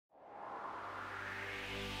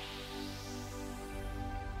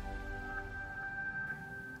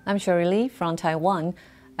I'm Sherry Lee from Taiwan.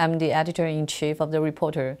 I'm the editor-in-chief of The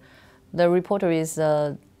Reporter. The Reporter is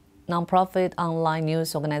a nonprofit online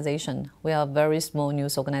news organization. We are a very small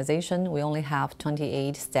news organization. We only have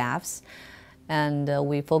 28 staffs, and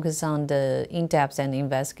we focus on the in-depth and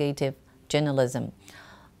investigative journalism.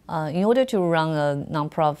 In order to run a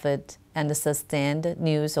nonprofit and a sustained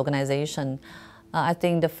news organization, I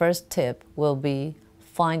think the first tip will be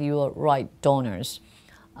find your right donors.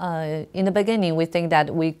 In the beginning, we think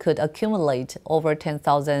that we could accumulate over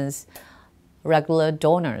 10,000 regular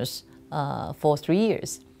donors for 3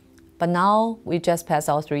 years. But now we just passed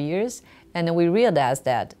our 3 years, and we realized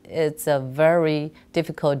that it's a very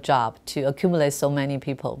difficult job to accumulate so many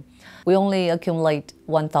people. We only accumulate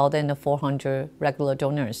 1,400 regular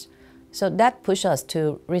donors. So that pushed us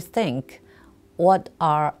to rethink what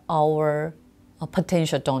are our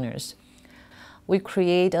potential donors. We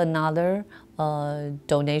create another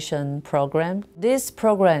donation program. This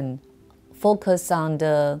program focuses on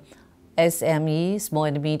the SME, small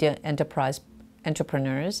and medium enterprise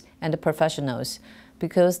entrepreneurs and the professionals,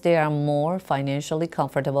 because they are more financially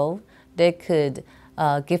comfortable. They could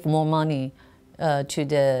give more money to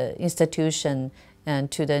the institution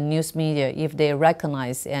and to the news media if they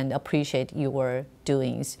recognize and appreciate your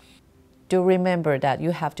doings. Do remember that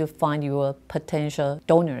you have to find your potential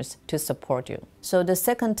donors to support you. So the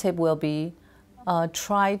second tip will be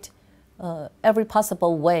try every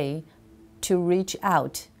possible way to reach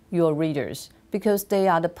out your readers, because they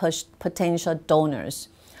are the potential donors.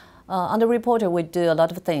 On The Reporter, we do a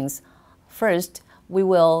lot of things. First, we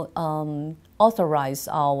will authorize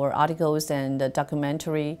our articles and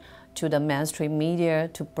documentary to the mainstream media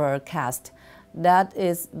to broadcast. That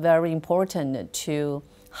is very important to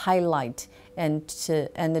highlight and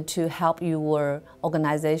to help your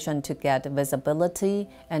organization to get visibility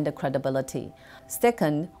and credibility.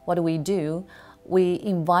 Second, what we do, we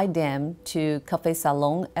invite them to Cafe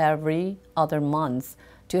Salon every other month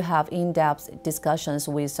to have in-depth discussions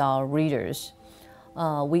with our readers.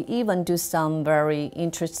 We even do some very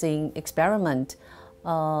interesting experiment.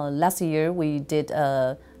 Last year, we did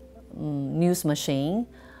a news machine.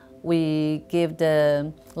 We give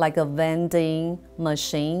like a vending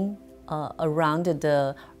machine around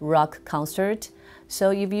the rock concert.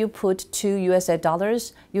 So if you put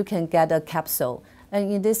 $2, you can get a capsule.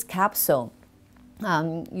 And in this capsule,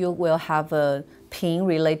 you will have a pin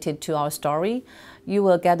related to our story. You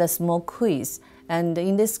will get a small quiz. And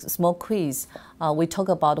in this small quiz, we talk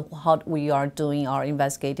about how we are doing our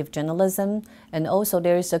investigative journalism. And also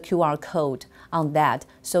there is a QR code on that,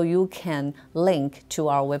 so you can link to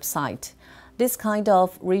our website. This kind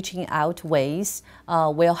of reaching out ways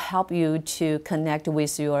will help you to connect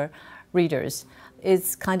with your readers.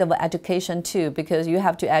 It's kind of an education too, because you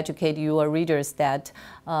have to educate your readers that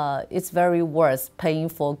it's very worth paying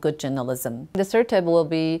for good journalism. The third tip will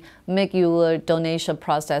be make your donation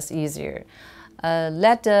process easier.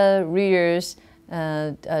 Let the readers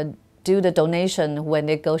do the donation when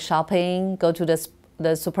they go shopping, go to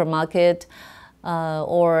the supermarket,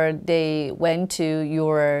 or they went to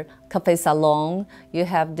your Cafe Salon. You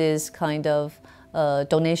have this kind of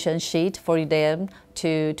donation sheet for them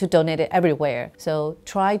to donate it everywhere. So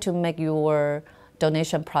try to make your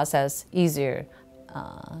donation process easier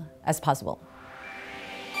as possible.